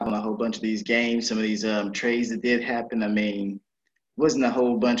on a whole bunch of these games, some of these trades that did happen. I mean, wasn't a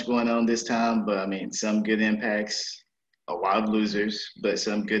whole bunch going on this time, but I mean, some good impacts, a lot of losers, but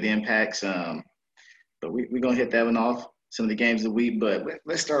some good impacts. But we're going to hit that one off, some of the games of the week. But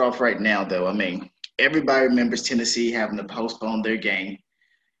let's start off right now, though. I mean, everybody remembers Tennessee having to postpone their game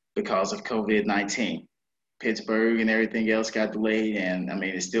because of COVID-19. Pittsburgh and everything else got delayed. And I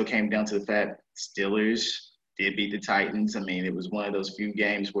mean, it still came down to the fact Steelers did beat the Titans. I mean, it was one of those few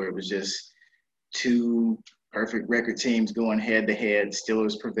games where it was just two perfect record teams going head to head.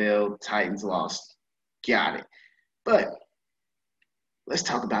 Steelers prevailed, Titans lost. Got it. But let's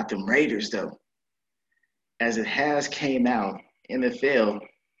talk about them Raiders, though. As it has came out, NFL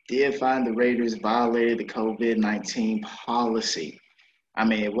did find the Raiders violated the COVID-19 policy. I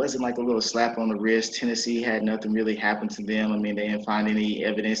mean, it wasn't like a little slap on the wrist. Tennessee had nothing really happen to them. I mean, they didn't find any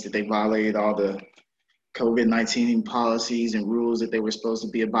evidence that they violated all the COVID-19 policies and rules that they were supposed to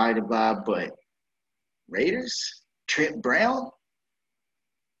be abided by. But Raiders, Trent Brown,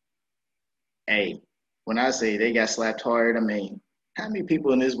 hey, when I say they got slapped hard, I mean, how many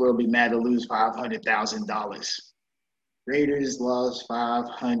people in this world be mad to lose $500,000? Raiders lost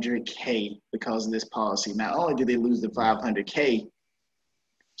 500K because of this policy. Not only did they lose the 500K,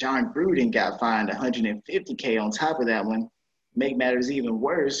 John Gruden got fined 150K on top of that one. Make matters even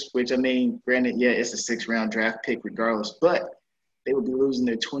worse, which I mean, granted, yeah, it's a 6th-round draft pick regardless, but they would be losing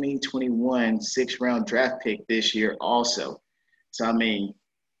their 2021 6th-round draft pick this year also. So, I mean,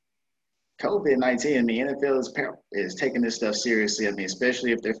 COVID-19, I mean, NFL is taking this stuff seriously. I mean,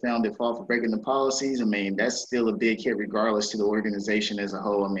 especially if they're found at fault for breaking the policies. I mean, that's still a big hit regardless to the organization as a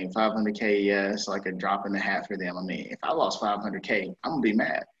whole. I mean, 500K, yeah, it's like a drop in the hat for them. I mean, if I lost 500K, I'm going to be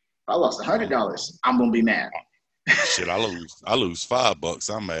mad. If I lost $100, I'm going to be mad. Shit, I lose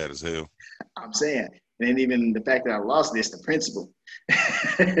 $5. I'm mad as hell. I'm saying, and even the fact that I lost this, the principle.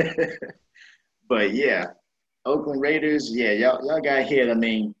 But yeah, Oakland Raiders, yeah, y'all got hit. I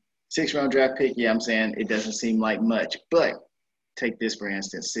mean, 6th-round draft pick, yeah, I'm saying it doesn't seem like much. But take this for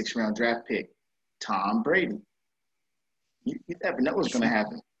instance, 6th-round draft pick, Tom Brady. You never know what's going to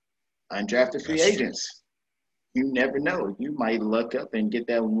happen. Undrafted free That's true. agents. You never know. You might luck up and get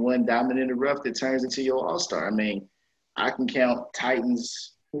that one diamond in the rough that turns into your all-star. I mean, I can count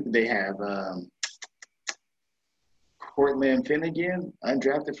Titans. Who do they have? Cortland Finnegan,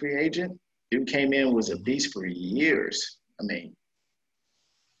 undrafted free agent. Dude came in, was a beast for years. I mean,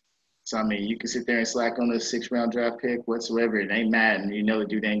 so I mean, you can sit there and slack on the 6th-round draft pick whatsoever. It ain't mad, and you know the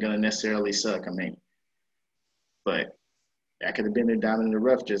dude ain't gonna necessarily suck. I mean, but that could have been a diamond in the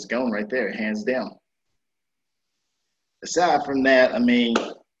rough, just going right there, hands down. Aside from that, I mean,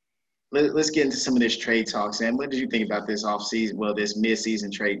 let's get into some of this trade talk, Sam. What did you think about this offseason? Well, this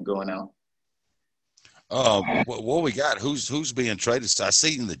mid-season trade going on. What we got? Who's being traded? So I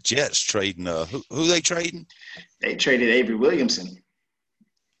seen the Jets trading. Who they trading? They traded Avery Williamson.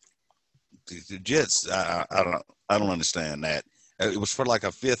 The Jets. I don't understand that. It was for like a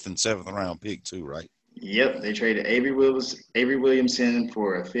 5th and 7th round pick too, right? Yep, they traded Avery Williamson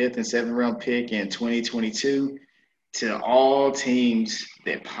for a 5th and 7th round pick in 2022 to all teams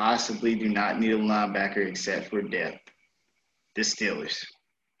that possibly do not need a linebacker except for depth. The Steelers.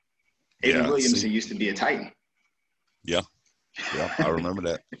 Avery Yeah. Williamson See. used to be a Titan. Yeah. Yeah. I remember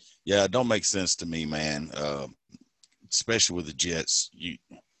that. Yeah. It don't make sense to me, man. Especially with the Jets.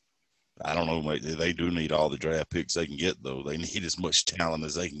 I don't know. They do need all the draft picks they can get, though. They need as much talent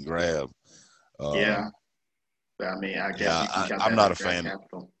as they can grab. Yeah. But I mean, I guess Yeah. you can count I'm that not as a draft fan.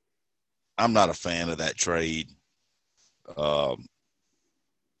 capital. I'm not a fan of that trade. Um,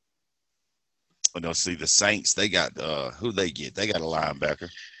 see the Saints. They got who they get? They got a linebacker.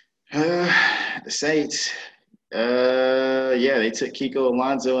 The Saints, yeah, they took Kiko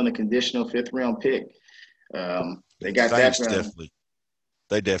Alonso in a conditional 5th-round pick. They The got that Saints from.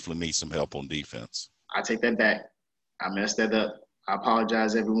 definitely need some help on defense. I take that back. I messed that up. I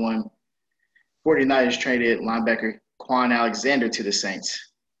apologize, everyone. 49ers traded linebacker Quan Alexander to the Saints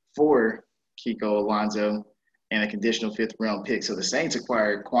for Kiko Alonso and a conditional 5th-round pick. So the Saints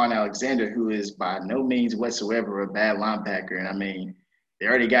acquired Quan Alexander, who is by no means whatsoever a bad linebacker. And I mean, they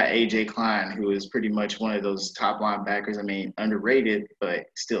already got A.J. Klein, who is pretty much one of those top linebackers. I mean, underrated, but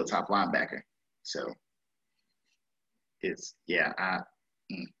still a top linebacker. So it's, yeah,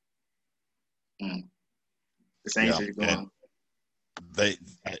 mm, mm. The Saints Yeah, are and going. they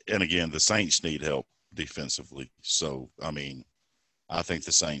and again the Saints need help defensively. So I mean, I think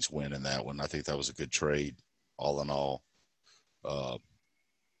the Saints win in that one. I think that was a good trade, all in all. Uh,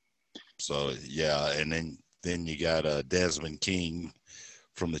 so yeah, and then you got Desmond King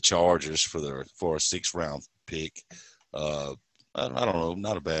from the Chargers for a 6th round pick. Uh, I don't know,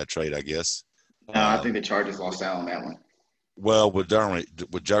 not a bad trade, I guess. No, I Uh, think the Chargers lost out on that one. well,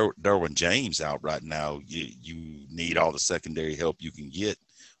 Derwin James out right now, you need all the secondary help you can get.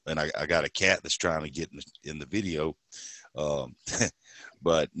 And I got a cat that's trying to get in the video. Um,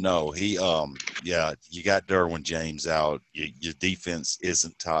 but no, yeah, you got Derwin James out. Your defense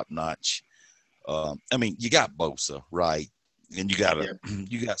isn't top notch. I mean, you got Bosa, right? And Yeah,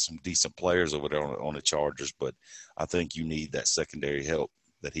 you got some decent players over there on the Chargers, but I think you need that secondary help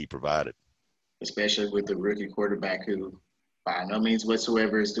that he provided. especially with the rookie quarterback who, by no means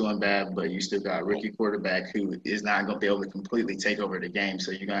whatsoever, is doing bad, but you still got a Well, rookie quarterback who is not going to be able to completely take over the game.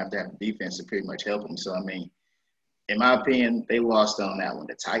 So you're going to have a defense to pretty much help him. So, I mean, in my opinion, they lost on that one.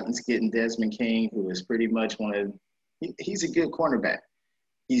 The Titans getting Desmond King, who is pretty much he's a good cornerback.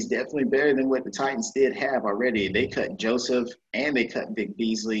 He's definitely better than what the Titans did have already. They cut Joseph and they cut Vic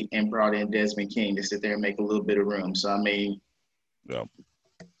Beasley and brought in Desmond King to sit there and make a little bit of room. So, I mean, yeah,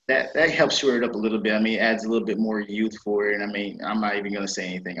 that helps shore it up a little bit. I mean, it adds a little bit more youth for it. I mean, I'm not even going to say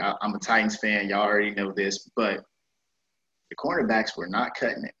anything. I'm a Titans fan. Y'all already know this, but the cornerbacks were not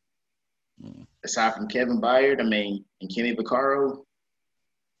cutting it. mm, Aside from Kevin Byard, I mean, and Kenny Vaccaro,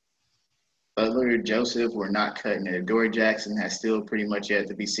 Butler, Joseph were not cutting it. Dory Jackson has still pretty much yet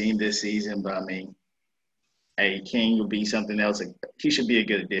to be seen this season, but I mean, hey, King will be something else. He should be a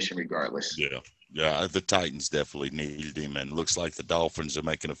good addition regardless. yeah. Yeah, the Titans definitely needed him, and looks like the Dolphins are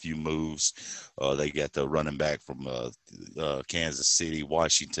making a few moves. They got the running back from Kansas City,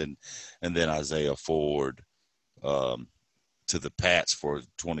 Washington, and then Isaiah Ford um, to the Pats for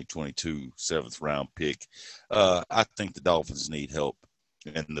 2022 seventh round pick. I think the Dolphins need help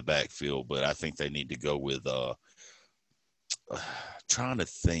in the backfield, but I think they need to go with trying to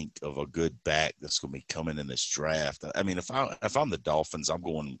think of a good back that's going to be coming in this draft. I mean, if I'm the Dolphins, I'm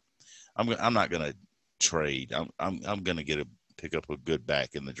not going to trade. I'm going to pick up a good back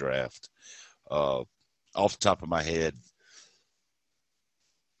in the draft. Uh, Off the top of my head,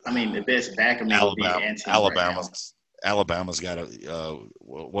 I mean, the best back of me would be Alabama, Anton right now. Alabama's got a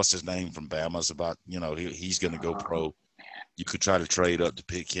what's his name from Bama's about. He's going to go Uh, pro. You could try to trade up to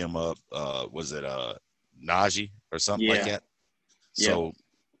pick him up. Was it Najee or something like yeah, that? yep, So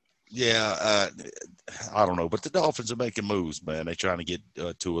yeah, I don't know, but the Dolphins are making moves, man. They're trying to get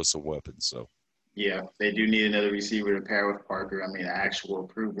to us a weapon. So yeah. They do need another receiver to pair with Parker. I mean, an actual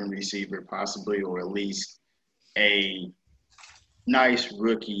proven receiver, possibly, or at least a nice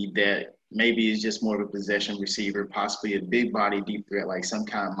rookie that maybe is just more of a possession receiver, possibly a big body deep threat, like some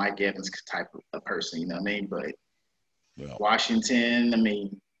kind of Mike Evans type of person, you know what I mean? But yeah, Washington, I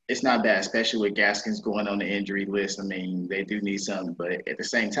mean, it's not bad, especially with Gaskins going on the injury list. I mean, they do need something, but at the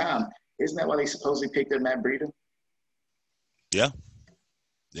same time, isn't that why they supposedly picked up Matt Breida? yeah,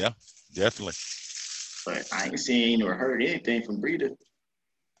 yeah, definitely. But I ain't seen or heard anything from Breida.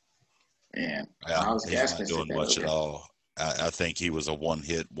 And Yeah, Miles he's not Gaskins took doing that much at over. all. I think he was a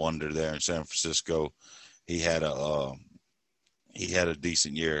one-hit wonder there in San Francisco. He had a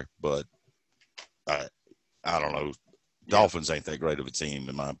decent year, but I I don't know. Yeah. Dolphins ain't that great of a team,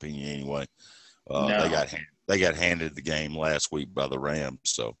 in my opinion. Anyway, they No. got handed the game last week by the Rams.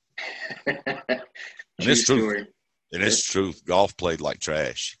 So, and True it's truth, story. and it's truth. Golf played like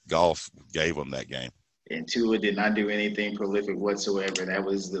trash. Golf gave them that game. And Tua did not do anything prolific whatsoever. That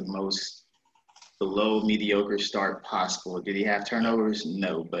was the most below mediocre start possible. Did he have Yeah. turnovers?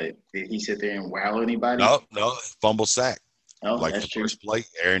 No. But did he sit there and wow anybody? No, no, fumble sack. Oh, Like that's the true. first play,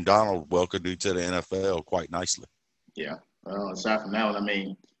 Aaron Donald welcomed you to the NFL quite nicely. Yeah. Well, aside from that one, I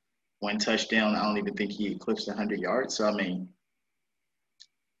mean, one touchdown, I don't even think he eclipsed 100 yards. So, I mean,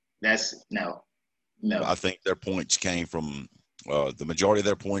 that's no, no. I think their points came from the majority of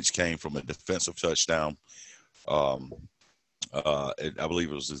their points came from a defensive touchdown. Um, I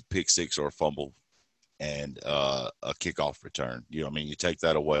believe it was a pick six or a fumble and a kickoff return. I mean, you take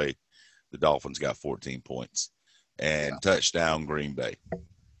that away, the Dolphins got 14 points Yeah. and touchdown Green Bay.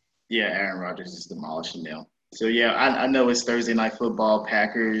 Yeah, Aaron Rodgers is demolishing them. So, yeah, I know it's Thursday Night Football,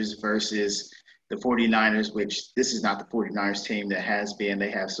 Packers versus the 49ers, which this is not the 49ers team that has been. They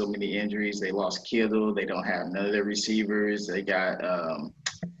have so many injuries. They lost Kittle. They don't have none of their receivers. They got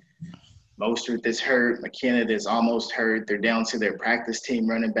Mostert that's hurt, McKenna that's almost hurt. They're down to their practice team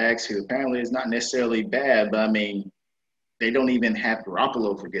running backs, who apparently is not necessarily bad, but I mean, they don't even have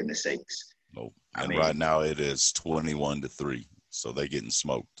Garoppolo for goodness sakes. Nope. I And mean, right now it is 21-3, so they're getting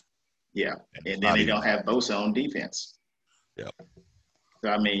smoked. yeah. And it's And then not they even don't have close. Bosa on defense. Yeah. So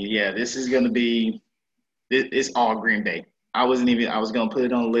I mean, yeah, this is going to be it's all Green Bay. I was going to put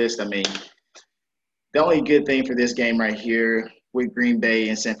it on the list. I mean, the only good thing for this game right here, with Green Bay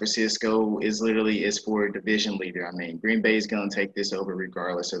and San Francisco is for a division leader. I mean, Green Bay is going to take this over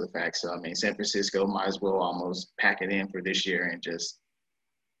regardless of the fact. So, I mean, San Francisco might as well almost pack it in for this year and just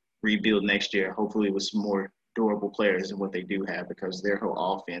rebuild next year, hopefully with some more durable players than what they do have, because their whole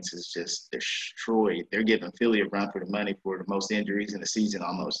offense is just destroyed. They're giving Philly a run for the money for the most injuries in the season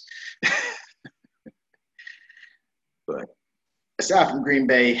almost. But aside from Green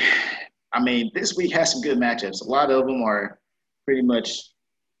Bay, I mean, this week has some good matchups. A lot of them are pretty much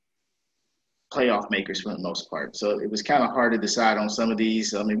playoff makers for the most part. So it was kind of hard to decide on some of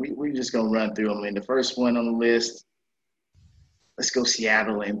these. I mean, we're just going to run through them. I mean, the first one on the list, let's go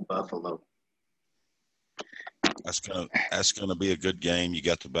Seattle and Buffalo. That's gonna be a good game. You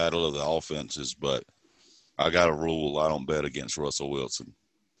got the battle of the offenses, but I got a rule: I don't bet against Russell Wilson.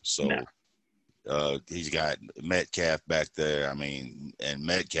 So he's got Metcalf back there. I mean, and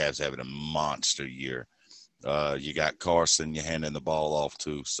Metcalf's having a monster year. You got Carson you're handing the ball off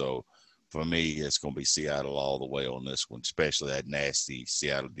to. So for me, it's going to be Seattle all the way on this one, especially that nasty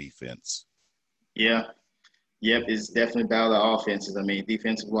Seattle defense. Yeah. Yep, it's definitely about the offenses. I mean,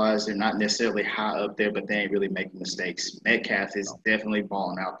 defensive-wise, they're not necessarily high up there, but they ain't really making mistakes. Metcalf is definitely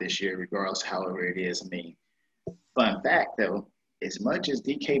balling out this year, regardless of however it is. I mean, fun fact, though, as much as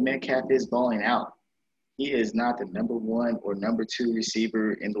DK Metcalf is balling out, he is not the number one or number two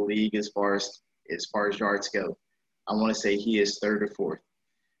receiver in the league as far as yards go. I want to say he is third or fourth.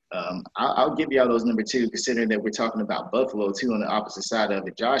 I'll give y'all those number two, considering that we're talking about Buffalo, too, on the opposite side of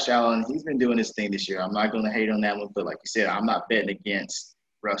it. Josh Allen, he's been doing his thing this year. I'm not going to hate on that one, but like you said, I'm not betting against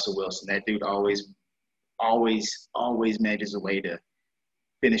Russell Wilson. That dude always manages a way to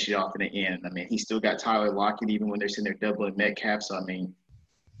finish it off in the end. I mean, he still got Tyler Lockett even when they're sitting there doubling Metcalf. So, I mean,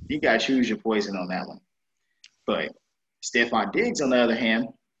 you got to choose your poison on that one. But Stephon Diggs, on the other hand,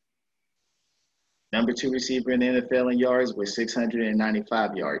 number two receiver in the NFL in yards with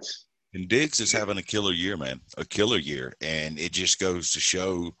 695 yards. And Diggs is having a killer year, man, a killer year. And it just goes to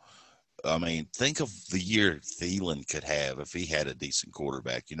show, I mean, think of the year Thielen could have if he had a decent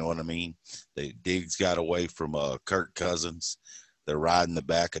quarterback. You know what I mean? Diggs got away from Kirk Cousins. They're riding the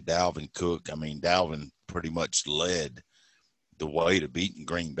back of Dalvin Cook. I mean, Dalvin pretty much led the way to beating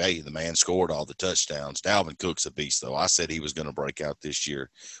Green Bay. The man scored all the touchdowns. Dalvin Cook's a beast, though. I said he was going to break out this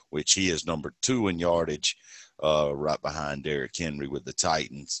year, which he is number 2 in yardage, right behind Derrick Henry with the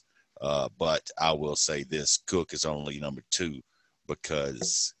Titans. But I will say this, Cook is only number 2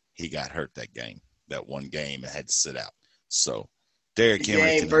 because he got hurt that one game, and had to sit out. So Derrick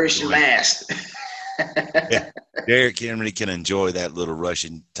Henry first and last. Derrick Henry can enjoy that little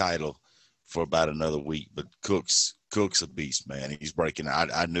rushing title for about another week, but Cook's a beast, man. He's breaking out.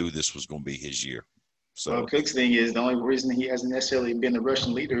 I knew this was going to be his year. So well, Cook's thing is the only reason he hasn't necessarily been the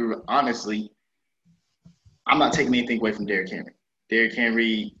rushing leader, honestly, I'm not taking anything away from Derrick Henry. Derrick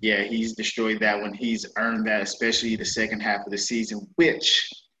Henry, yeah, he's destroyed that one. He's earned that, especially the second half of the season, which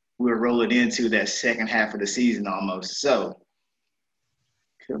we're rolling into that second half of the season almost. So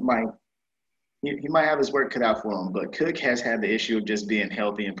he might have his work cut out for him, but Cook has had the issue of just being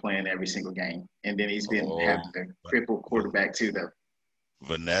healthy and playing every single game. And then he's been having a crippled quarterback too, though.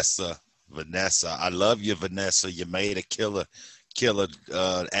 Vanessa, I love you, Vanessa. You made a killer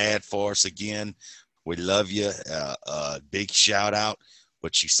ad for us again. We love you. Big shout out.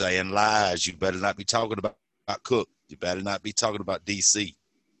 What you saying lies. You better not be talking about Cook. You better not be talking about DC,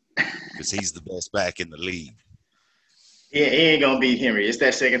 because he's the best back in the league. He ain't going to beat Henry. It's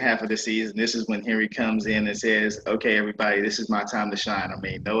that second half of the season. This is when Henry comes in and says, okay, everybody, this is my time to shine. I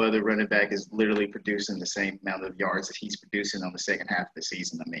mean, no other running back is literally producing the same amount of yards that he's producing on the second half of the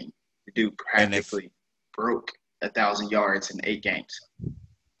season. I mean, the dude practically broke 1,000 yards in 8 games.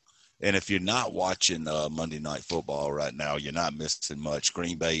 And if you're not watching Monday Night Football right now, you're not missing much.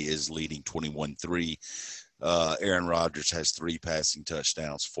 Green Bay is leading 21-3. Aaron Rodgers has 3 passing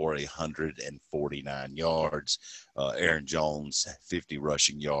touchdowns for 149 yards. Aaron Jones, 50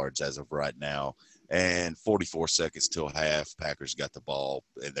 rushing yards as of right now. And 44 seconds till half. Packers got the ball,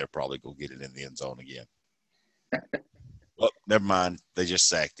 and they're probably going to get it in the end zone again. Well, never mind. They just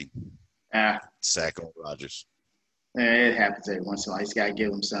sacked him. Sack on Rodgers. It happens every once in a while. He's got to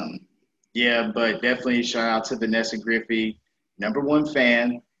give him something. Yeah, but definitely shout out to Vanessa Griffey, #1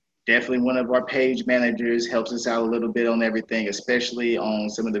 fan. Definitely one of our page managers, helps us out a little bit on everything, especially on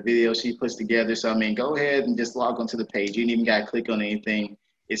some of the videos she puts together. So, I mean, go ahead and just log onto the page. You don't even got to click on anything.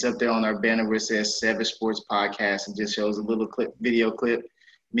 It's up there on our banner where it says Savage Sports Podcast, and just shows a little video clip.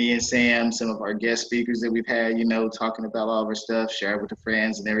 Me and Sam, some of our guest speakers that we've had, talking about all of our stuff, share it with the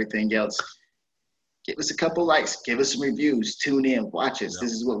friends and everything else. Give us a couple likes. Give us some reviews. Tune in. Watch us. Yep.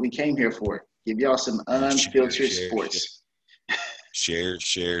 This is what we came here for. Give y'all some unfiltered sports. Share,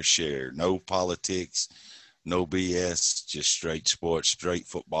 share, share. No politics, no BS, just straight sports, straight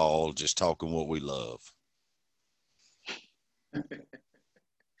football, just talking what we love.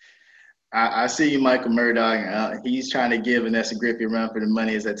 I see you, Michael Murdoch. He's trying to give Vanessa Griffey a run for the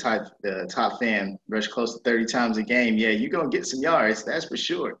money as a top fan. Rush close to 30 times a game. Yeah, you're going to get some yards, that's for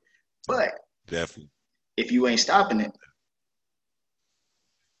sure. But Definitely. if you ain't stopping it,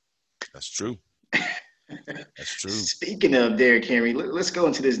 That's true. That's true. speaking of Derrick Henry, let's go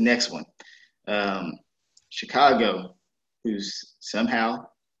into this next one. Um, Chicago, who's somehow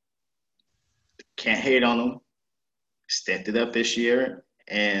can't hate on them, stepped it up this year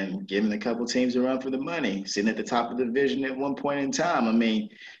and giving a couple teams a run for the money, sitting at the top of the division at one point in time. I mean,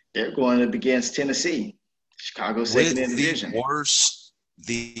 they're going up against Tennessee, Chicago second in With the division.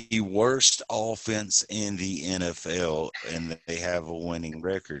 the worst offense in the NFL, and they have a winning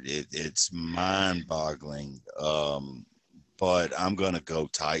record. It's mind-boggling. But I'm going to go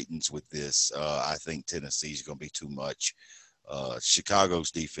Titans with this. I think Tennessee's going to be too much. Chicago's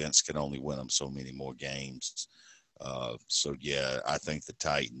defense can only win them so many more games. So yeah, I think the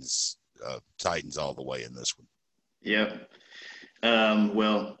Titans all the way in this one. Yep.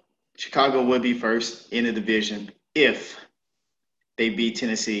 Well, Chicago would be first in the division if they beat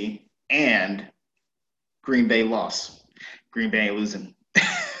Tennessee and Green Bay lost. Green Bay ain't losing.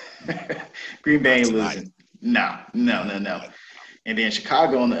 Green Bay Not ain't tonight. losing. No, no, no, no. And then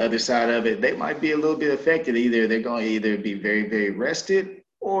Chicago on the other side of it, they might be a little bit affected. Either they're going to either be very, very rested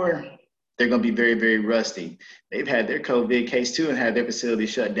or they're going to be very, very rusty. They've had their COVID case too and had their facility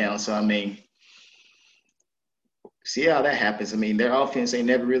shut down. So, I mean, see how that happens. I mean, their offense ain't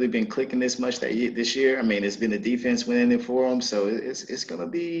never really been clicking this much this year. I mean, it's been the defense winning it for them. So it's going to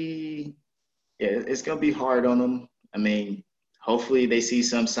be, yeah, it's going to be hard on them. I mean, hopefully they see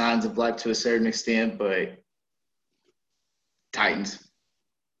some signs of life to a certain extent, but Titans.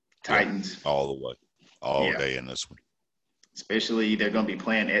 Yeah, Titans. all the way, all Yeah. day in this one. Especially they're going to be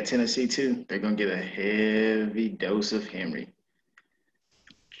playing at Tennessee too. They're going to get a heavy dose of Henry.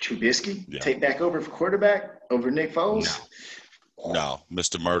 Trubisky Yeah. take back over for quarterback over Nick No, Foles. no,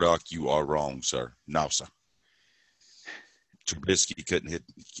 Mr. Murdoch, you are wrong, sir. No, sir. Trubisky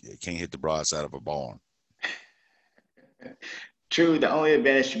can't hit the broads out of a barn. True, the only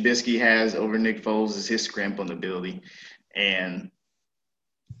advantage Trubisky has over Nick Foles is his scramble ability. And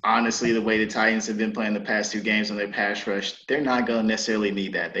honestly, the way the Titans have been playing the past two games on their pass rush, they're not going to necessarily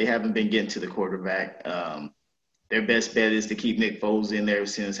need that. They haven't been getting to the quarterback. Their best bet is to keep Nick Foles in there,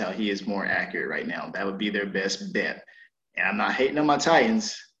 since how he is more accurate right now. That would be their best bet. And I'm not hating on my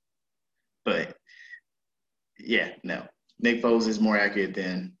Titans, but yeah, no. Nick Foles is more accurate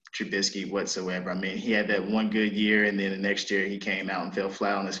than Trubisky whatsoever. I mean, he had that one good year, and then the next year he came out and fell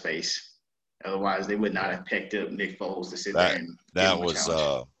flat on his face. Otherwise, they would not Yeah. have picked up Nick Foles to sit there That and give that him a was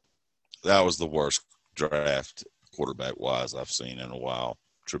challenge. that was the worst draft quarterback wise I've seen in a while.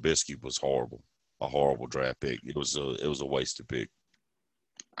 Trubisky was horrible, a horrible draft pick. It was a wasted pick.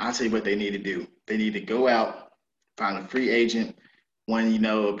 I'll tell you what they need to do. They need to go out, find a free agent, one,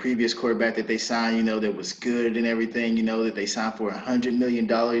 a previous quarterback that they signed, that was good and everything, that they signed for $100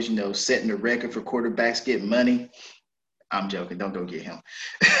 million, setting the record for quarterbacks getting money. I'm joking. Don't go get him.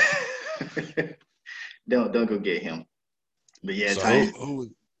 don't go get him. But yeah, So who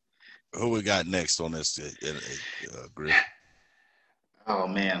Titans. who we got next on this grid? Oh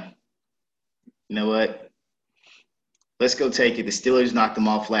man, you know what? Let's go take it. The Steelers knocked them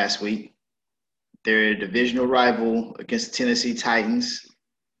off last week. They're a divisional rival against the Tennessee Titans.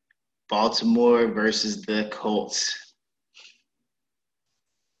 Baltimore versus the Colts.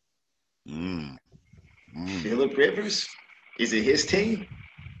 Mm, mm. Philip Rivers, is it his team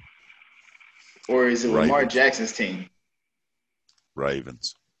or is it Lamar Ravens, Jackson's team?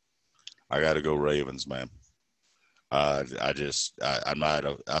 Ravens. I got to go Ravens, man. I'm not.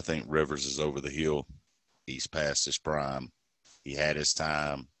 I think Rivers is over the hill. He's past his prime. He had his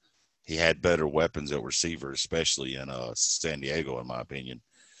time. He had better weapons at receiver, especially in San Diego, in my opinion.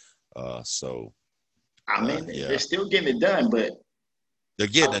 So I mean, they're yeah, still getting it done, but they're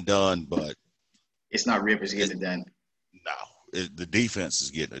getting it done, but it's not Rivers it, getting it done. the defense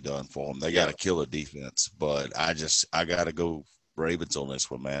is getting it done for them. They got Yeah, to kill a defense, but I got to go Ravens on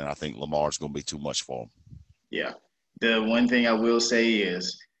this one, man. I think Lamar's going to be too much for him. yeah. The one thing I will say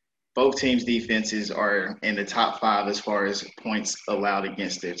is both teams' defenses are in the top five as far as points allowed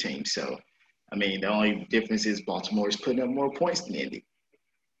against their team. So, I mean, the only difference is Baltimore is putting up more points than Indy.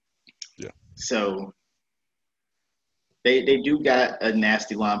 Yeah, So they do got a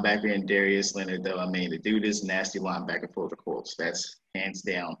nasty linebacker in Darius Leonard, though. I mean, the dude is a nasty linebacker for the Colts. That's hands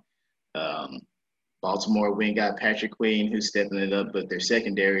down. Um, Baltimore went got Patrick Queen, who's stepping it up, but their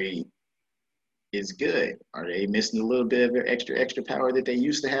secondary is good. Are they missing a little bit of their extra power that they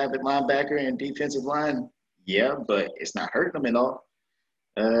used to have at linebacker and defensive line? Yeah, but it's not hurting them at all.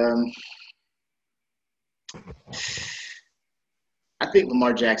 Um, I think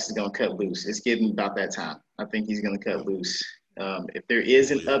Lamar Jackson's going to cut loose. It's getting about that time. I think he's going to cut loose. If there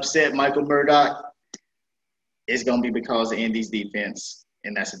is an upset, Michael Murdoch, it's going to be because of Indy's defense,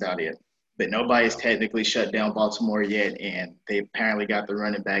 and that's about it. But nobody's technically shut down Baltimore yet, and they apparently got the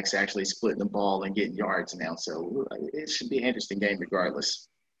running backs actually splitting the ball and getting yards now. So it should be an interesting game regardless.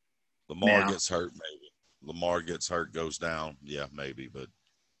 Lamar gets hurt, maybe. Lamar gets hurt, goes down, yeah, maybe. But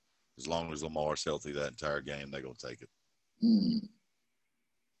as long as Lamar's healthy that entire game, they're going to take it.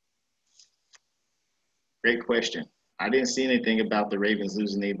 Great question. I didn't see anything about the Ravens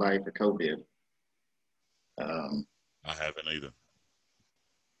losing anybody for COVID. I haven't either.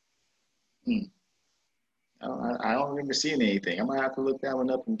 I don't remember seeing anything. I might have to look that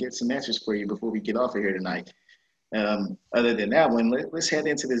one up and get some answers for you before we get off of here tonight. Other than that one, let's head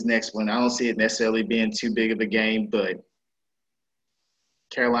into this next one. I don't see it necessarily being too big of a game, but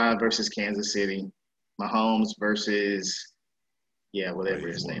Carolina versus Kansas City, Mahomes versus, whatever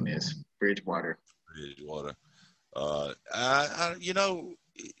his name is, Bridgewater.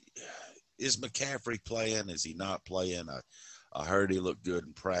 Is McCaffrey playing? Is he not playing? I heard he looked good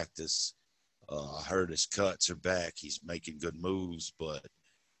in practice. I heard his cuts are back. He's making good moves, but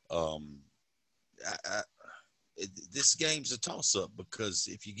this game's a toss-up because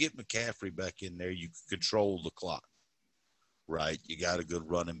if you get McCaffrey back in there, you can control the clock, right? You got a good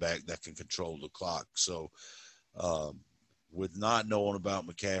running back that can control the clock. So with not knowing about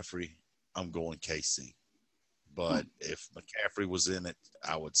McCaffrey, I'm going KC. But if McCaffrey was in it,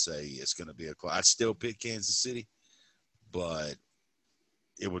 I would say it's going to be I'd still pick Kansas City, but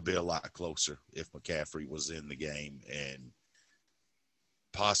it would be a lot closer if McCaffrey was in the game and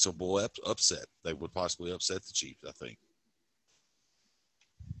possible upset. They would possibly upset the Chiefs, I think.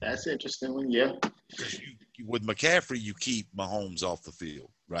 That's interesting. Yeah. With McCaffrey, you keep Mahomes off the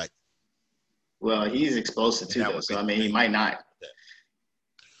field, right? Well, he's explosive too, though. So, he might not. Yeah.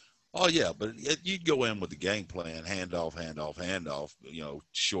 Oh, yeah, but you'd go in with the game plan, handoff,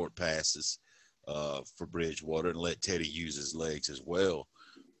 short passes for Bridgewater and let Teddy use his legs as well.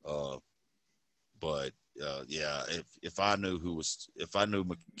 If I knew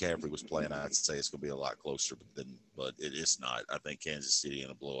McCaffrey was playing, I'd say it's going to be a lot closer, but it's not. I think Kansas City in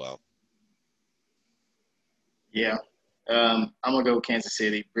a blowout. Yeah. I'm going to go Kansas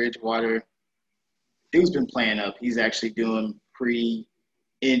City. Bridgewater, dude's been playing up. He's actually doing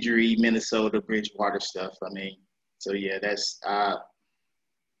pre-injury Minnesota Bridgewater stuff. That's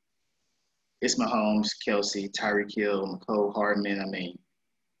it's Mahomes, Kelce, Tyreek Hill, McCole Hardman.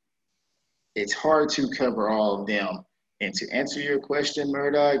 It's hard to cover all of them. And to answer your question,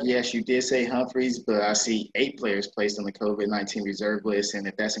 Murdoch, yes, you did say Humphreys, but I see 8 players placed on the COVID-19 reserve list. And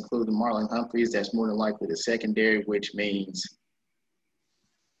if that's including Marlon Humphreys, that's more than likely the secondary, which means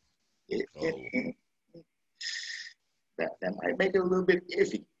that might make it a little bit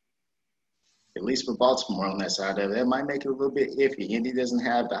iffy. At least for Baltimore on that side of it. That might make it a little bit iffy. Indy doesn't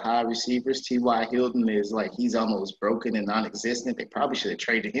have the high receivers. T.Y. Hilton is he's almost broken and non-existent. They probably should have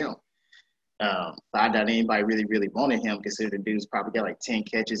traded him. I doubt anybody really, really wanted him considering the dude's probably got 10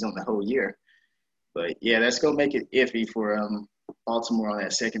 catches on the whole year. But, yeah, that's going to make it iffy for Baltimore on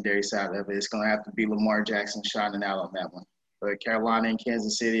that secondary side of it. It's going to have to be Lamar Jackson shining out on that one. But Carolina and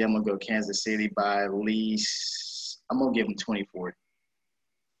Kansas City, I'm going to go Kansas City by at least – I'm going to give them 24.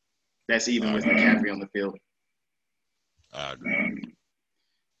 That's even with McCaffrey on the field. I agree.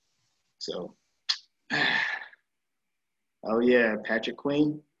 So, Patrick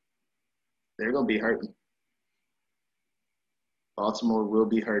Queen. They're going to be hurting. Baltimore will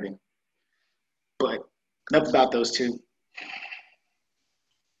be hurting. But enough about those two.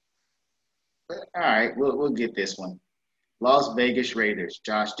 All right, we'll get this one. Las Vegas Raiders,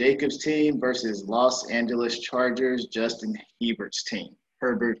 Josh Jacobs' team versus Los Angeles Chargers, Justin Herbert's team.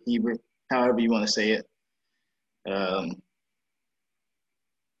 Herbert, however you want to say it.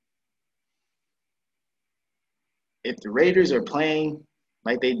 If the Raiders are playing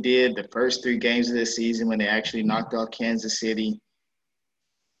like they did the first 3 games of this season when they actually knocked off Kansas City,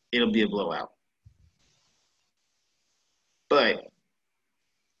 it'll be a blowout. But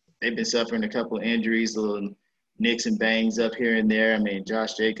they've been suffering a couple of injuries, little nicks and bangs up here and there.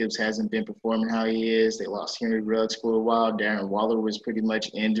 Josh Jacobs hasn't been performing how he is. They lost Henry Ruggs for a while. Darren Waller was pretty much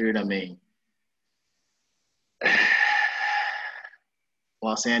injured.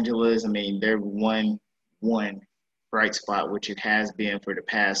 Los Angeles, they're one bright spot, which it has been for the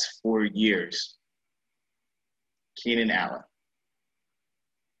past 4 years. Keenan Allen.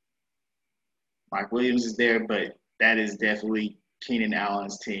 Mike Williams is there, but that is definitely Keenan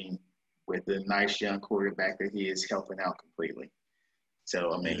Allen's team with a nice young quarterback that he is helping out completely.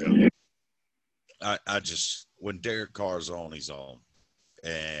 So, I mean, I just when Derek Carr's on, he's on,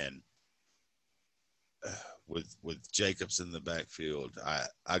 and with Jacobs in the backfield,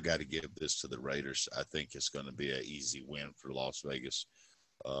 I got to give this to the Raiders. I think it's going to be an easy win for Las Vegas.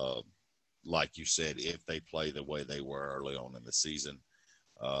 Like you said, if they play the way they were early on in the season,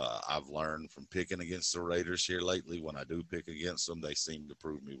 I've learned from picking against the Raiders here lately. When I do pick against them, they seem to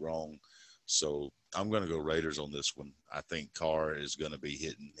prove me wrong. So I'm going to go Raiders on this one. I think Carr is going to be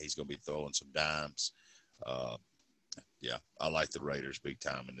hitting. He's going to be throwing some dimes. Yeah, I like the Raiders big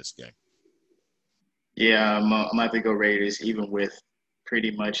time in this game. yeah, I'm about to go Raiders, even with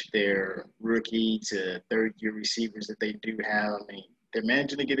pretty much their rookie to third-year receivers that they do have. I mean, they're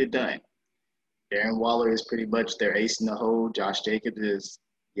managing to get it done. Darren Waller is pretty much their ace in the hole. Josh Jacobs is,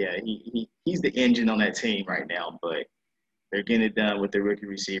 yeah, he's the engine on that team right now, but they're getting it done with their rookie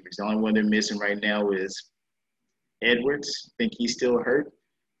receivers. The only one they're missing right now is Edwards. I think he's still hurt,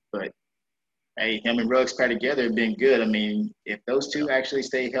 but hey, him and Ruggs pair together have been good. I mean, if those two actually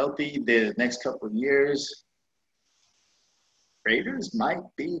stay healthy the next couple of years, Raiders might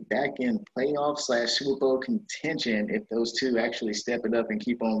be back in playoff / Super Bowl contention if those two actually step it up and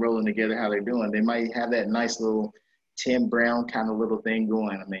keep on rolling together how they're doing. They might have that nice little Tim Brown kind of little thing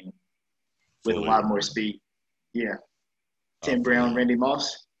going. I mean, with a lot more speed. Yeah. Tim Brown, Randy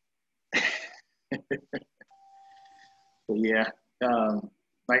Moss. But yeah,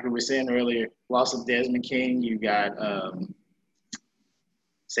 like we were saying earlier, loss of Desmond King. You got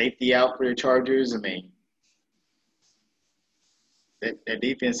safety out for the Chargers. I mean, that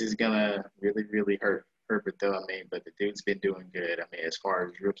defense is gonna really, really hurt Herbert though. I mean, but the dude's been doing good. I mean, as far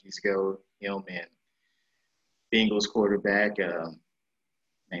as rookies go, him and Bengals quarterback,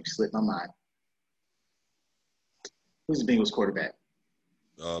 name slipped my mind. Who's the Bengals quarterback?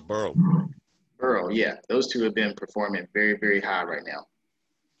 Burrow. Burrow, yeah. Those two have been performing very, very high right now.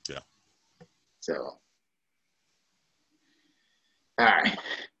 Yeah. So, all right.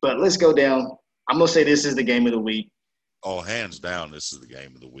 But let's go down. I'm going to say this is the game of the week. Oh, hands down, this is the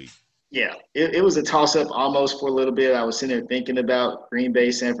game of the week. Yeah. It was a toss-up almost for a little bit. I was sitting there thinking about Green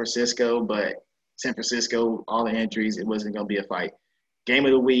Bay, San Francisco, but San Francisco, all the injuries, it wasn't going to be a fight. Game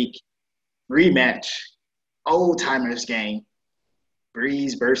of the week, rematch, old-timers game.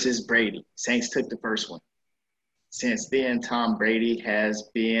 Breeze versus Brady. Saints took the first one. Since then, Tom Brady has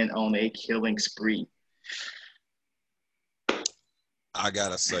been on a killing spree. I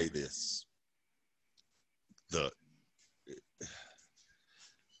gotta say this: the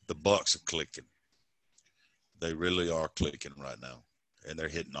Bucks are clicking. They really are clicking right now, and they're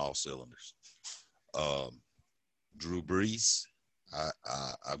hitting all cylinders. Drew Brees,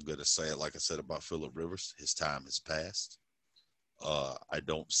 I'm gonna say it like I said about Phillip Rivers. His time has passed. I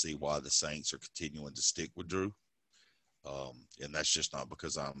don't see why the Saints are continuing to stick with Drew. And that's just not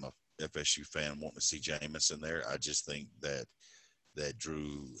because I'm a FSU fan wanting to see Jameis in there. I just think that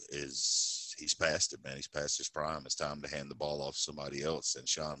Drew he's past it, man. He's past his prime. It's time to hand the ball off to somebody else. And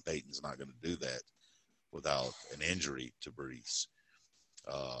Sean Payton's not going to do that without an injury to Brees.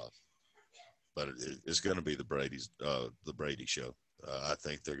 But it's going to be the Brady show. I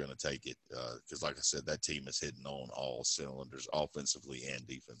think they're going to take it because, like I said, that team is hitting on all cylinders, offensively and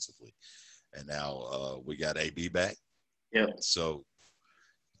defensively. And now we got AB back. Yep. So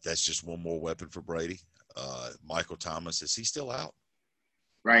that's just one more weapon for Brady. Michael Thomas, is he still out?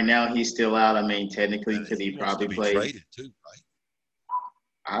 Right now, he's still out. I mean, technically, could he probably play? Traded too,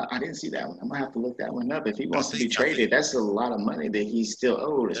 right? I didn't see that one. I'm gonna have to look that one up. If he wants to be traded, that's a lot of money that he's still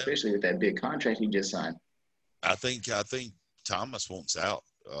owed, especially with that big contract he just signed. I think Thomas wants out,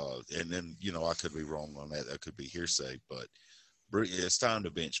 and then I could be wrong on that. That could be hearsay, but it's time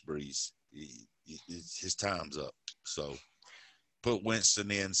to bench Breeze. His time's up. So put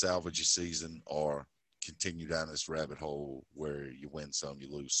Winston in, salvage your season, or continue down this rabbit hole where you win some,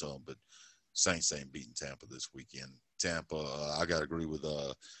 you lose some. But Saints ain't beating Tampa this weekend. Tampa, I got to agree with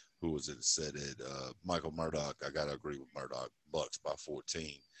who was it that said it? Michael Murdoch. I got to agree with Murdoch. Bucks by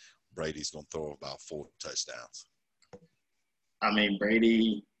 14. Brady's going to throw about 4 touchdowns. I mean,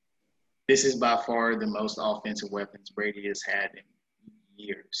 Brady, this is by far the most offensive weapons Brady has had in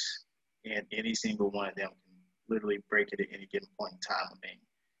years. And any single one of them can literally break it at any given point in time. I mean,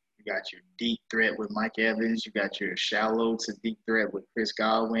 you got your deep threat with Mike Evans. You got your shallow to deep threat with Chris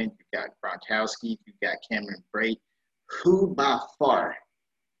Godwin. You got Gronkowski. You got Cameron Brate, who by far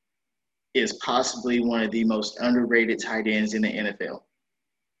is possibly one of the most underrated tight ends in the NFL.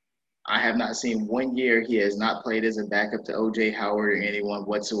 I have not seen one year he has not played as a backup to OJ Howard or anyone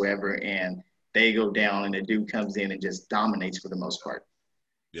whatsoever, and they go down and the dude comes in and just dominates for the most part.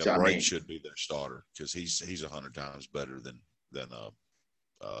 Yeah, So I Bright mean, should be their starter because he's 100 times better than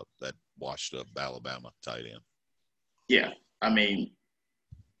that washed up Alabama tight end. yeah, I mean,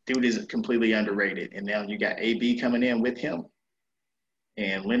 dude is completely underrated, and now you got AB coming in with him,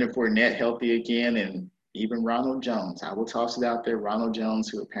 and Leonard Fournette healthy again, and even Ronald Jones. I will toss it out there. Ronald Jones,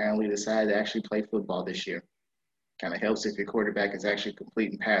 who apparently decided to actually play football this year, kind of helps if your quarterback is actually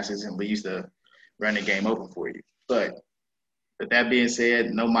completing passes and leaves the running game open for you. But with that being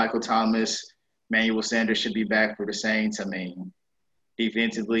said, no Michael Thomas. Manuel Sanders should be back for the Saints. I mean,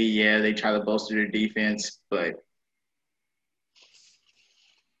 defensively, yeah, they try to bolster their defense, but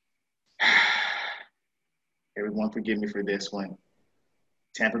everyone forgive me for this one.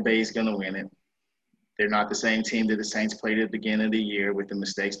 Tampa Bay is going to win it. They're not the same team that the Saints played at the beginning of the year with the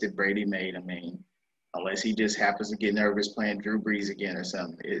mistakes that Brady made. I mean, unless he just happens to get nervous playing Drew Brees again or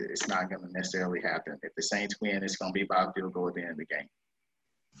something, it's not going to necessarily happen. If the Saints win, it's going to be by a field goal at the end of the game.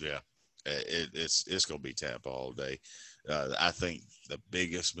 Yeah, it's going to be Tampa all day. I think the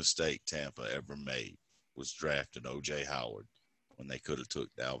biggest mistake Tampa ever made was drafting OJ Howard when they could have took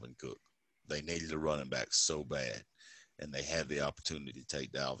Dalvin Cook. They needed a running back so bad, and they had the opportunity to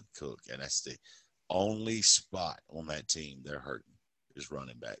take Dalvin Cook, and that's the only spot on that team they're hurting is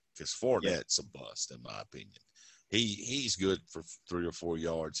running back because Yeah. Fournette's a bust in my opinion. He's good for 3 or 4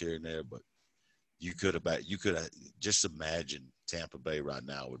 yards here and there, but you could have just imagine Tampa Bay right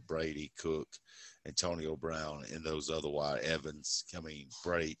now with Brady, Cook, Antonio Brown, and those other wide Evans. I mean,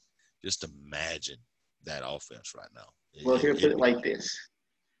 Brady. Just imagine that offense right now. Well, here, put It'd it be like this.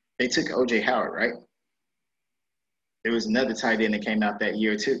 They took OJ Howard, right? There was another tight end that came out that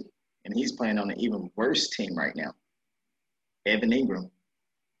year, too. And he's playing on an even worse team right now. Evan Ingram.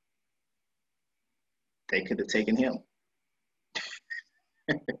 They could have taken him.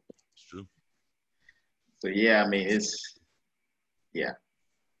 true. So, yeah, I mean, yeah,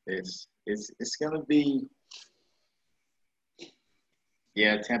 it's going to be,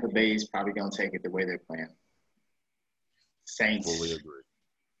 yeah, Tampa Bay is probably going to take it the way they're playing. Fully Saints, agree.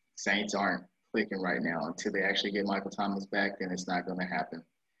 Saints aren't clicking right now until they actually get Michael Thomas back, then it's not going to happen.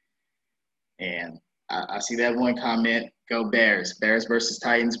 And I see that one comment. Go Bears. Bears versus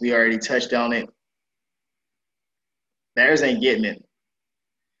Titans. We already touched on it. Bears ain't getting it.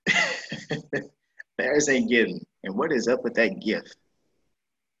 Bears ain't getting it. And what is up with that gift?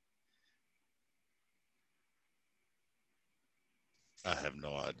 I have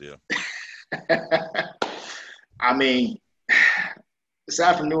no idea. I mean,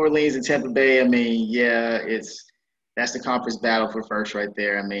 aside from New Orleans and Tampa Bay, I mean, yeah, that's the conference battle for first right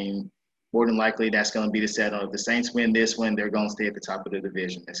there. I mean, more than likely that's going to be the settle. If the Saints win this one, they're going to stay at the top of the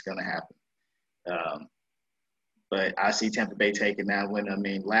division. It's going to happen. Um, but I see Tampa Bay taking that one. I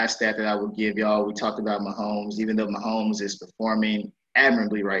mean, last stat that I will give y'all, we talked about Mahomes. Even though Mahomes is performing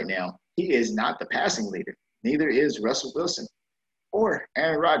admirably right now, he is not the passing leader. Neither is Russell Wilson or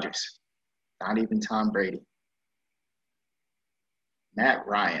Aaron Rodgers. Not even Tom Brady. Matt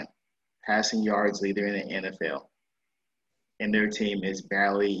Ryan, passing yards leader in the NFL, and their team is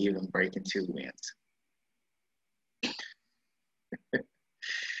barely even breaking 2 wins.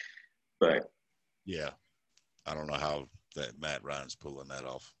 But Yeah, I don't know how that Matt Ryan's pulling that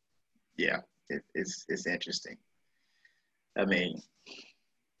off. yeah, it's interesting. I mean,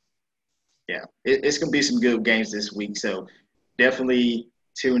 yeah, it's gonna be some good games this week. So definitely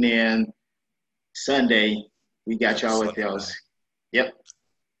tune in Sunday. We got Yep, y'all with Sunday y'all's. night. Yep,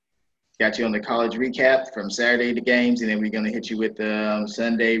 got you on the college recap from Saturday to games, and then we're going to hit you with the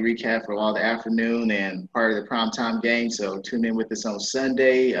Sunday recap for all the afternoon and part of the primetime game. So tune in with us on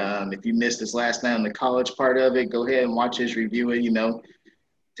Sunday. If you missed us last night on the college part of it, go ahead and watch us, review it.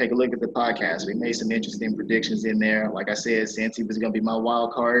 Take a look at the podcast. We made some interesting predictions in there. Like I said, Cincy was going to be my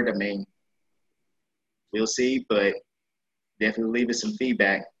wild card. I mean, we'll see, but definitely leave us some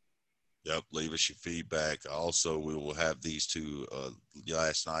feedback. Yep, leave us your feedback. Also, we will have these two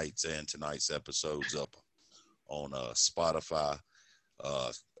last night's and tonight's episodes up on Spotify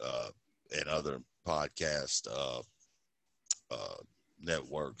uh, uh, and other podcast uh,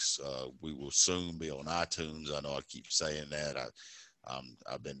 networks. We will soon be on iTunes. I know I keep saying that.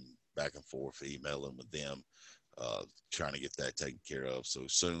 I've been back and forth emailing with them, trying to get that taken care of. So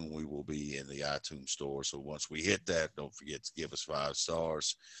soon we will be in the iTunes store. So once we hit that, don't forget to give us 5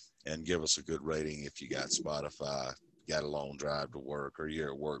 stars and give us a good rating if you got Spotify, got a long drive to work, or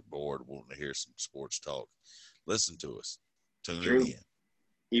you're at work bored wanting to hear some sports talk. Listen to us. Tune it True. in.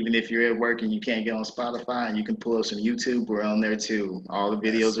 even if you're at work and you can't get on Spotify, and you can pull us on YouTube, we're on there too. All the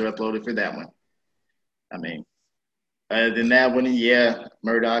Yes. videos are uploaded for that one. I mean, other than that one, yeah,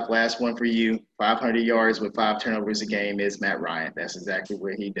 Murdoch, last one for you. 500 yards with 5 turnovers a game is Matt Ryan. That's exactly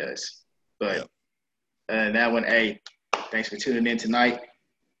what he does. But Yep. that one, hey, thanks for tuning in tonight.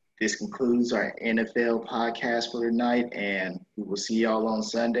 This concludes our NFL podcast for tonight, and we will see y'all on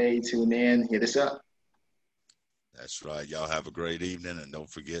Sunday. Tune in, hit us up. That's right. Y'all have a great evening, and don't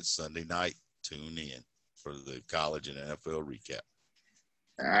forget Sunday night, tune in for the college and NFL recap.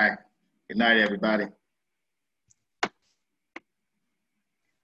 All right. Good night, everybody.